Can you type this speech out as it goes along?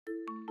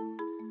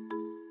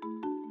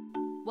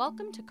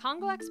Welcome to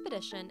Congo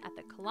Expedition at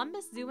the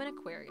Columbus Zoo and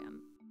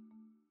Aquarium.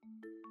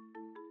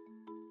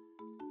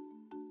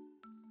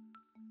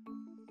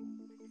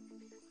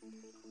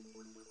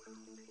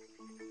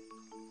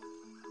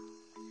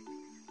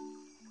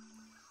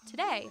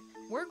 Today,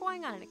 we're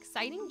going on an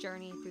exciting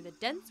journey through the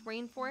dense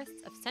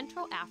rainforests of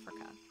Central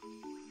Africa.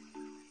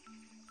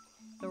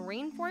 The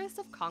rainforests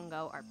of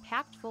Congo are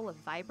packed full of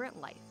vibrant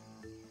life.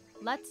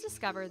 Let's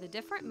discover the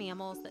different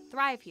mammals that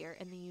thrive here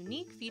and the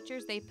unique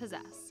features they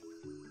possess.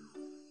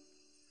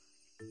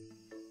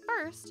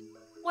 First,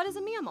 what is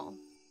a mammal?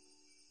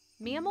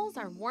 Mammals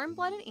are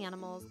warm-blooded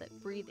animals that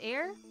breathe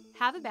air,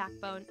 have a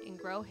backbone, and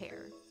grow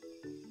hair.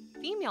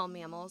 Female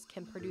mammals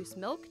can produce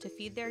milk to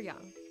feed their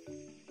young.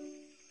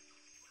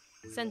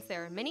 Since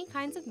there are many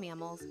kinds of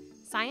mammals,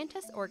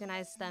 scientists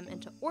organized them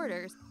into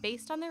orders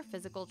based on their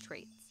physical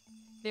traits.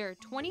 There are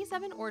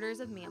 27 orders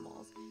of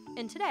mammals,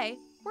 and today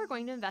we're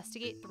going to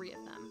investigate 3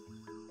 of them.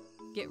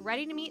 Get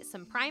ready to meet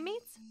some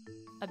primates,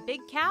 a big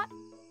cat,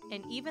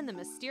 and even the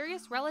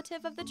mysterious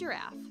relative of the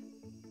giraffe.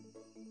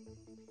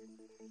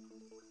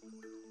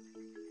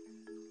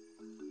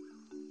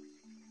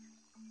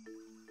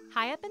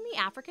 High up in the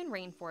African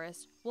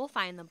rainforest, we'll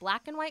find the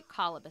black and white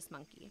Colobus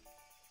monkey.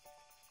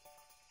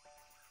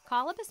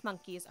 Colobus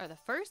monkeys are the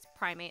first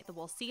primate that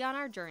we'll see on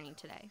our journey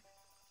today.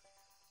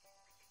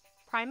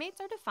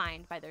 Primates are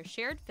defined by their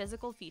shared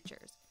physical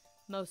features,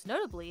 most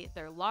notably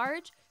their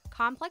large,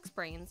 complex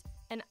brains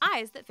and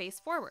eyes that face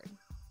forward.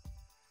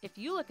 If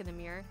you look in the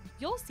mirror,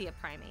 you'll see a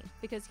primate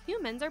because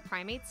humans are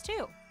primates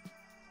too.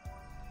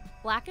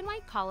 Black and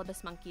white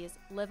Colobus monkeys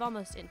live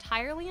almost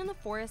entirely in the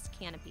forest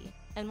canopy,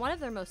 and one of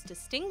their most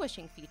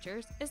distinguishing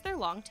features is their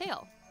long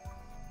tail.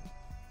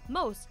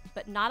 Most,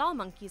 but not all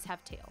monkeys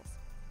have tails.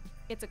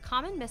 It's a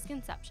common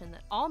misconception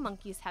that all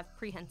monkeys have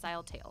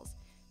prehensile tails,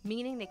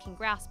 meaning they can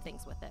grasp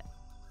things with it.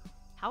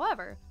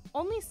 However,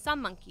 only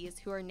some monkeys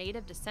who are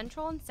native to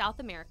Central and South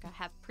America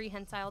have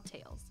prehensile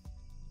tails.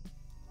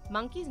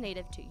 Monkeys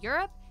native to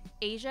Europe,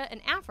 Asia,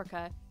 and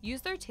Africa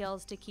use their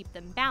tails to keep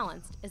them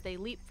balanced as they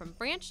leap from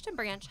branch to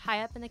branch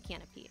high up in the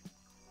canopy.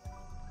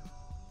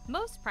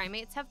 Most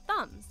primates have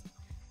thumbs,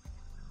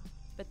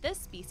 but this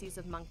species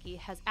of monkey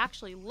has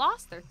actually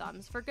lost their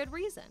thumbs for good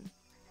reason.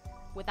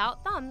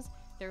 Without thumbs,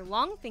 their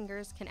long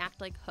fingers can act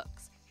like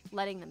hooks,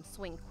 letting them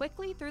swing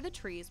quickly through the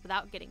trees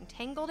without getting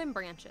tangled in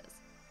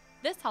branches.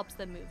 This helps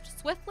them move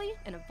swiftly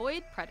and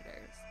avoid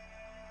predators.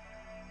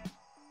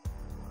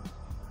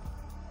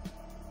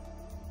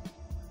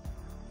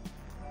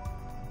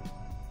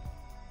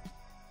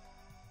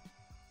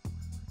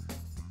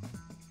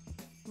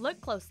 Look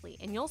closely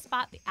and you'll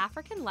spot the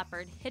African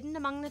leopard hidden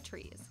among the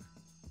trees.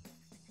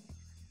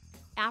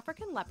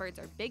 African leopards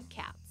are big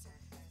cats.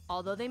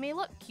 Although they may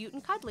look cute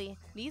and cuddly,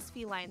 these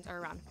felines are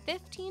around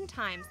 15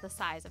 times the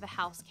size of a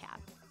house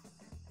cat.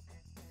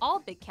 All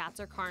big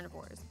cats are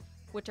carnivores,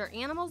 which are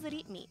animals that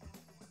eat meat.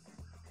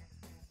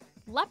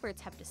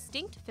 Leopards have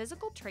distinct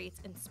physical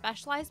traits and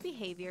specialized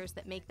behaviors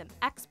that make them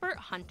expert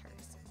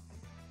hunters.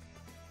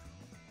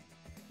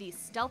 These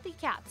stealthy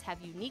cats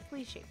have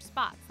uniquely shaped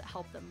spots that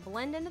help them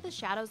blend into the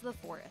shadows of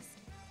the forest.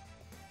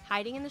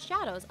 Hiding in the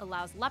shadows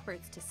allows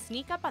leopards to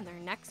sneak up on their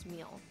next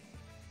meal.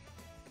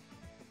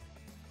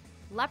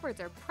 Leopards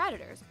are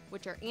predators,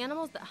 which are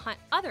animals that hunt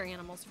other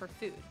animals for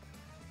food.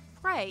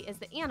 Prey is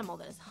the animal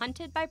that is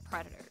hunted by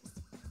predators.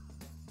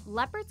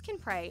 Leopards can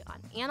prey on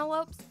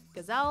antelopes,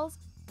 gazelles,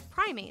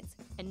 primates,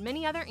 and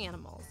many other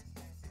animals.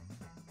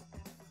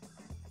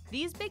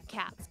 These big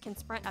cats can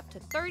sprint up to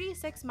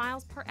 36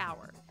 miles per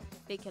hour.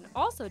 They can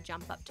also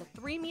jump up to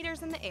 3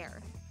 meters in the air,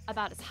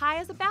 about as high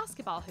as a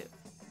basketball hoop.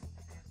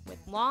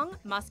 With long,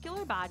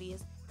 muscular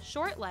bodies,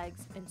 short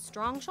legs, and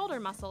strong shoulder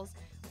muscles,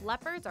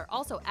 leopards are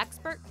also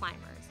expert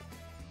climbers.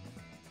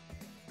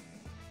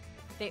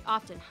 They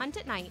often hunt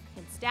at night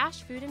and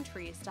stash food in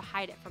trees to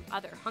hide it from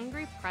other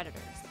hungry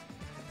predators.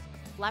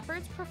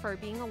 Leopards prefer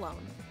being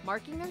alone,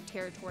 marking their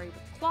territory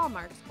with claw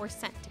marks or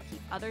scent to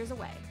keep others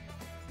away.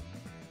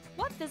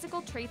 What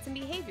physical traits and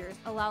behaviors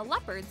allow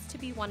leopards to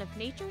be one of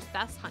nature's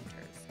best hunters?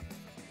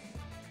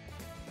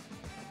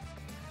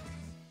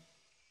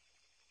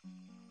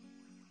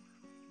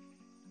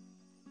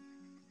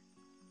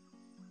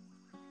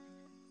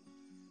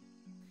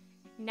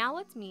 Now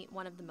let's meet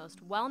one of the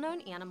most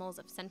well-known animals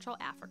of Central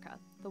Africa,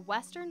 the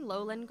western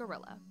lowland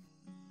gorilla.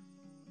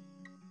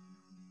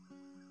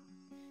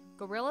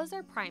 Gorillas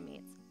are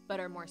primates, but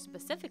are more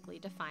specifically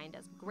defined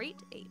as great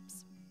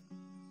apes.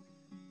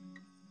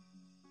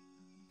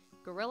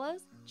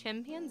 Gorillas,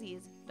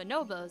 chimpanzees,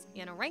 bonobos,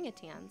 and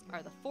orangutans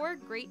are the 4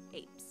 great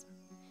apes.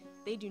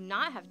 They do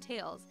not have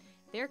tails.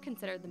 They're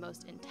considered the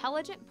most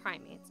intelligent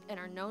primates and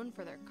are known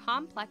for their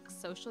complex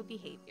social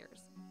behaviors.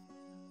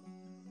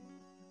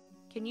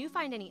 Can you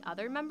find any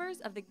other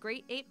members of the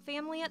great ape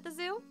family at the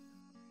zoo?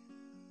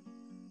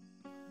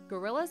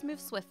 Gorillas move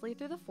swiftly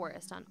through the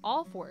forest on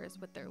all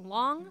 4s with their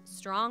long,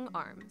 strong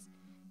arms.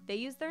 They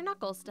use their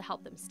knuckles to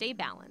help them stay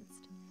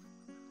balanced.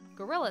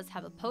 Gorillas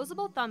have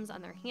opposable thumbs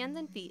on their hands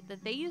and feet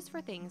that they use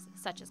for things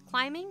such as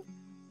climbing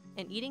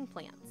and eating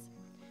plants.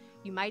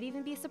 You might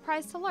even be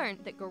surprised to learn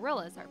that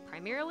gorillas are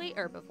primarily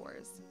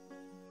herbivores.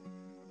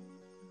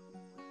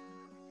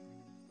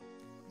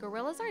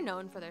 Gorillas are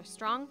known for their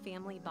strong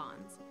family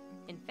bonds.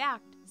 In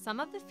fact, some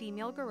of the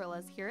female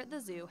gorillas here at the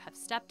zoo have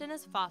stepped in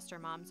as foster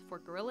moms for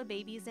gorilla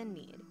babies in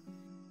need.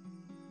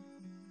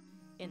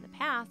 In the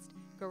past,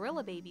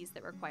 gorilla babies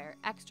that require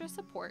extra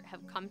support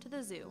have come to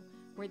the zoo,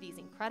 where these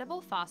incredible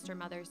foster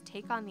mothers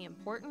take on the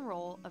important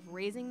role of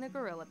raising the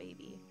gorilla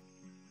baby.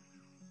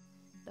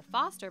 The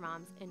foster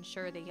moms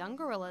ensure the young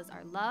gorillas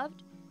are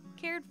loved,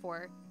 cared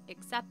for,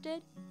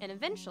 accepted, and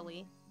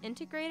eventually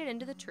integrated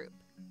into the troop.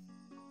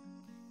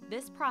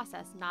 This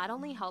process not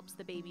only helps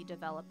the baby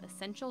develop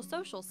essential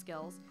social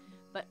skills,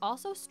 but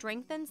also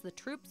strengthens the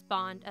troop's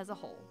bond as a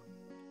whole.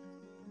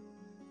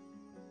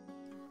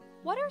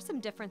 What are some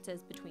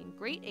differences between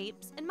great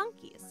apes and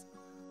monkeys?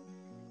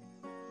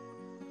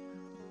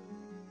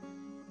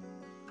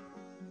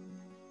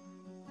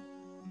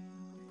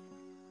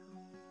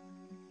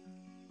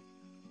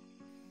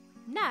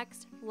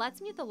 Next,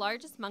 let's meet the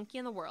largest monkey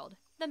in the world,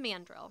 the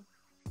mandrill.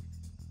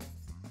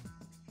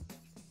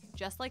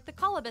 Just like the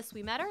colobus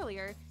we met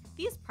earlier,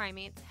 these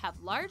primates have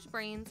large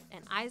brains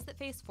and eyes that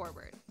face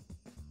forward.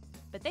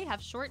 But they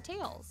have short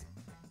tails.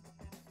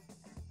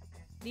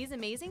 These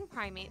amazing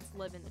primates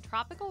live in the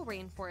tropical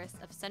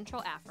rainforests of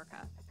Central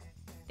Africa.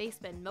 They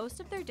spend most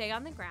of their day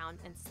on the ground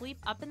and sleep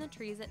up in the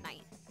trees at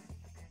night.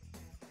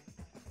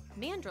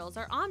 Mandrills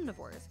are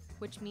omnivores,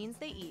 which means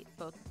they eat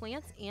both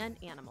plants and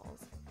animals.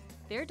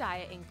 Their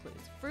diet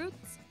includes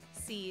fruits,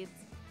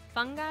 seeds,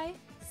 fungi,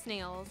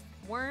 snails,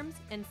 worms,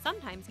 and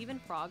sometimes even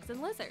frogs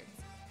and lizards.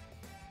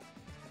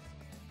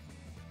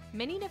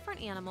 Many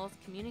different animals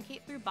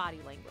communicate through body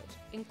language,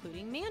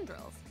 including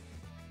mandrills.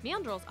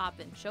 Mandrills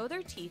often show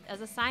their teeth as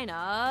a sign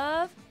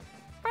of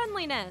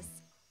friendliness,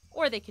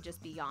 or they could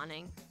just be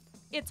yawning.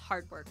 It's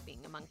hard work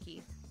being a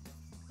monkey.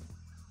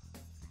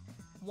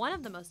 One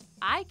of the most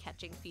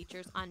eye-catching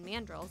features on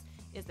mandrills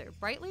is their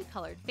brightly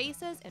colored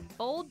faces and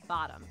bold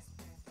bottoms.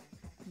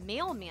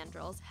 Male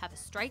mandrills have a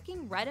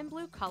striking red and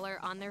blue color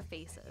on their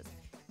faces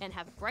and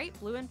have bright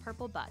blue and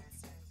purple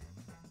butts.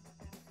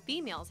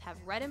 Females have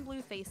red and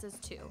blue faces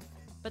too,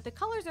 but the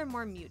colors are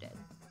more muted.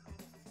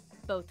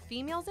 Both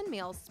females and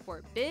males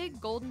sport big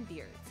golden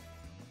beards.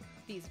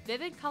 These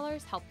vivid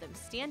colors help them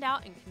stand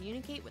out and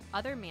communicate with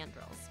other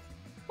mandrills.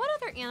 What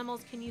other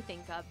animals can you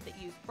think of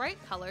that use bright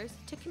colors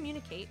to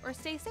communicate or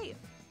stay safe?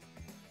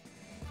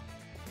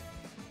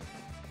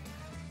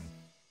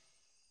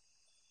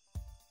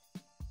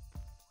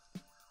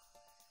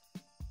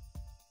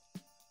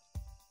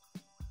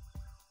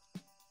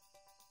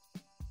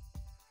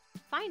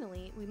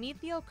 Finally, we meet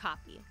the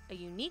Okapi, a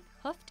unique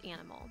hoofed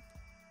animal.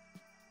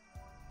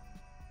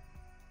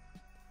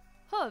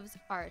 Hooves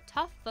are a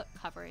tough foot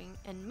covering,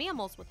 and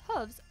mammals with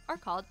hooves are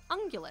called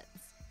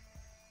ungulates.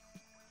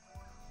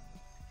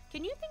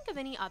 Can you think of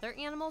any other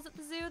animals at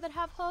the zoo that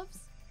have hooves?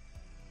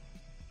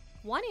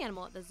 One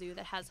animal at the zoo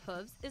that has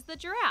hooves is the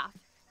giraffe.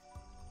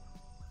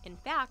 In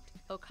fact,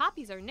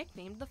 okapis are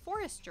nicknamed the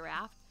forest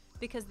giraffe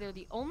because they're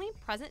the only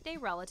present-day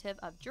relative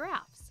of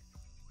giraffes.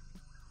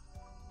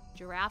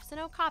 Giraffes and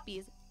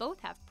okapis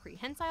both have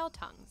prehensile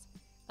tongues,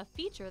 a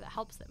feature that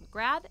helps them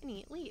grab and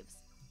eat leaves.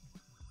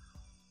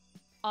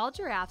 All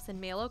giraffes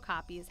and male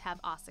okapis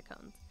have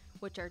ossicones,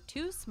 which are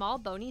two small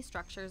bony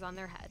structures on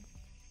their head.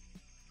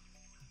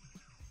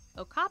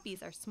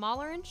 Okapis are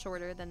smaller and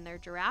shorter than their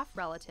giraffe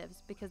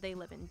relatives because they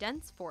live in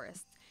dense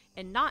forests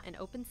and not in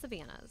open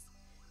savannas.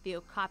 The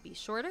okapi's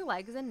shorter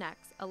legs and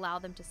necks allow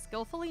them to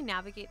skillfully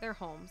navigate their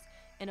homes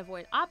and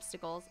avoid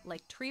obstacles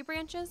like tree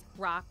branches,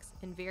 rocks,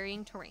 and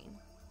varying terrain.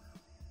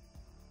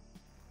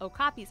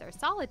 Okapis are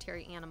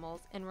solitary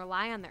animals and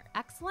rely on their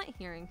excellent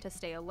hearing to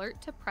stay alert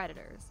to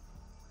predators.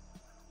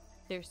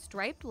 Their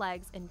striped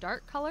legs and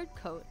dark-colored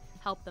coat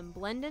help them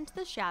blend into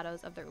the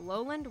shadows of their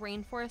lowland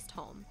rainforest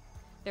home.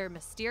 They're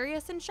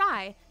mysterious and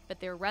shy, but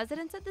their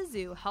residence at the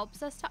zoo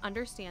helps us to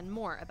understand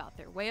more about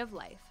their way of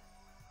life.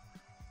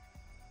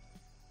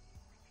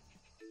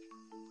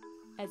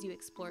 As you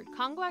explored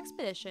Congo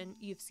Expedition,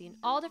 you've seen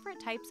all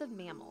different types of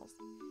mammals.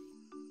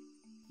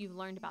 You've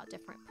learned about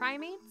different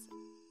primates,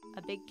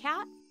 a big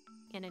cat,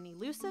 and an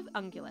elusive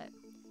ungulate.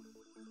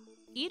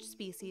 Each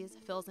species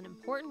fills an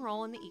important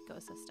role in the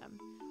ecosystem,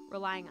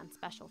 relying on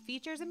special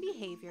features and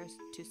behaviors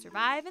to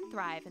survive and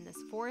thrive in this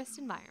forest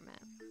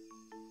environment.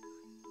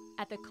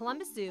 At the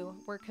Columbus Zoo,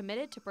 we're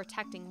committed to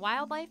protecting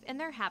wildlife and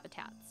their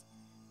habitats.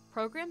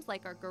 Programs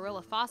like our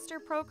Gorilla Foster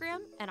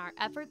program and our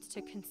efforts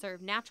to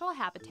conserve natural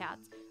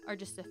habitats are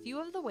just a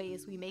few of the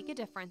ways we make a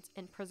difference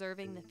in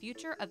preserving the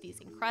future of these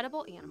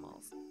incredible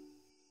animals.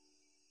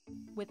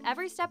 With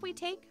every step we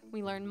take,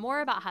 we learn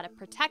more about how to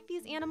protect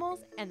these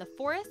animals and the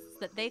forests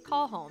that they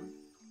call home.